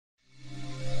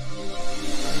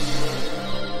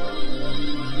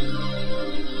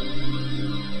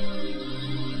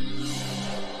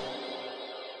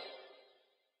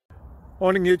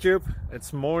Morning YouTube,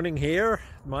 it's morning here.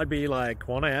 It might be like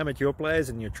 1 a.m. at your place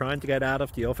and you're trying to get out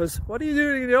of the office. What are you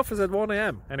doing in the office at 1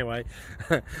 a.m? Anyway,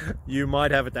 you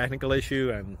might have a technical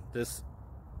issue and this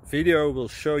video will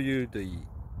show you the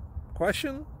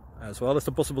question as well as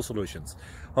the possible solutions.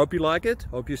 Hope you like it,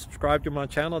 hope you subscribe to my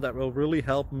channel. That will really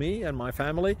help me and my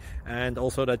family, and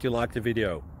also that you like the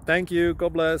video. Thank you,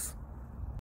 God bless.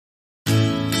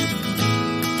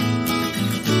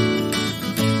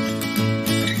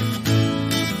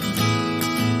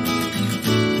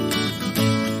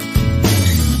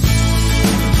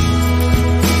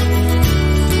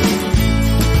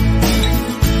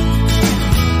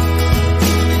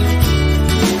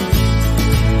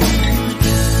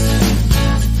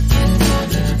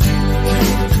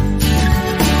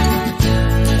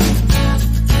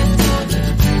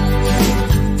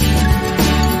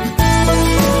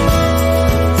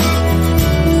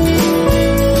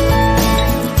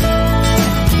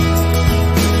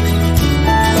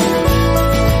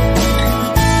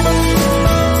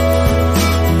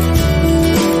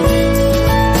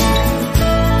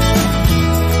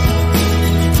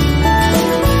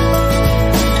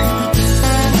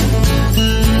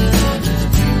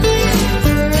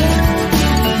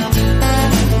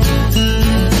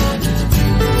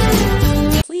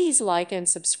 Please like and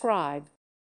subscribe.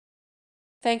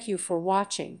 Thank you for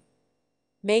watching.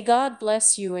 May God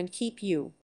bless you and keep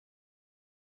you.